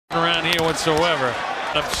down here whatsoever.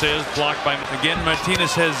 Upstairs, blocked by, again,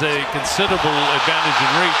 Martinez has a considerable advantage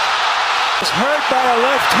in reach. He's hurt by a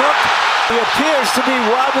left hook. He appears to be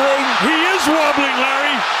wobbling. He is wobbling,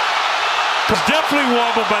 Larry. He's definitely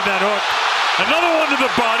wobbled by that hook. Another one to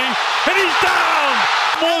the body, and he's down!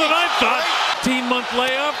 More than I thought. 18-month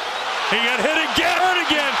layup. He got hit again,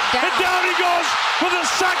 and down he goes for the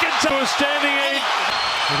second time. Standing 8.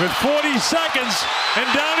 With 40 seconds, and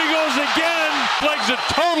down he goes again. Legs are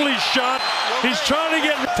totally shot. He's trying to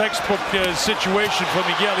get Textbook situation for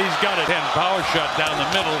Miguel. He's got a 10 power shot down the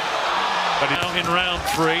middle, but now in round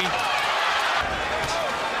 3.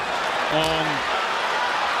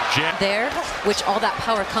 There, which all that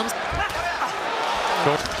power comes.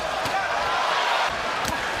 I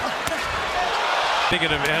think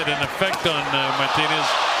it had an effect on Martinez.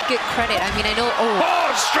 Good credit. I mean, I know.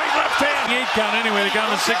 oh, straight left hand. 8 count anyway. They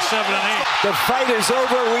got him 6, 7, and 8. The fight is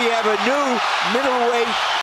over. We have a new middleweight